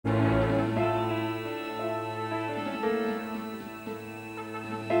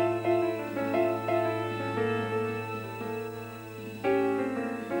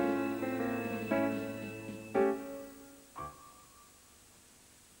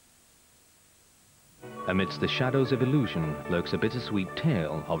Amidst the shadows of illusion lurks a bittersweet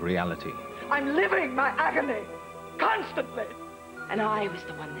tale of reality. I'm living my agony, constantly. And I was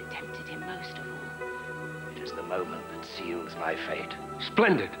the one that tempted him most of all. It is the moment that seals my fate.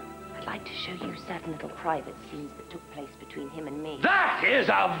 Splendid. I'd like to show you certain little private scenes that took place between him and me. That is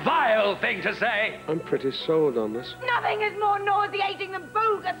a vile thing to say. I'm pretty sold on this. Nothing is more nauseating than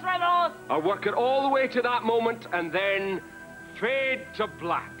bogus remorse. I'll work it all the way to that moment and then fade to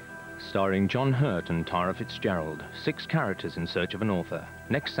black. Starring John Hurt and Tara Fitzgerald, 6 characters in search of an author.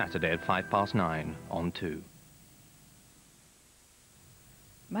 Next Saturday at 9:05 on 2.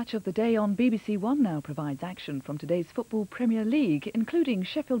 Match of the Day on BBC One now provides action from today's Football Premier League, including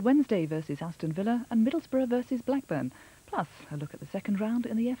Sheffield Wednesday versus Aston Villa and Middlesbrough versus Blackburn, plus a look at the second round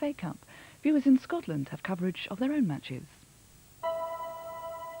in the FA Cup. Viewers in Scotland have coverage of their own matches.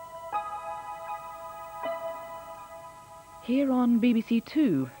 Here on BBC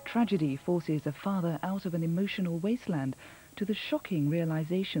Two, tragedy forces a father out of an emotional wasteland to the shocking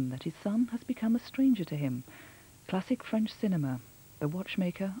realisation that his son has become a stranger to him. Classic French cinema, The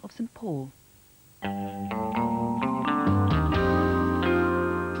Watchmaker of St Paul.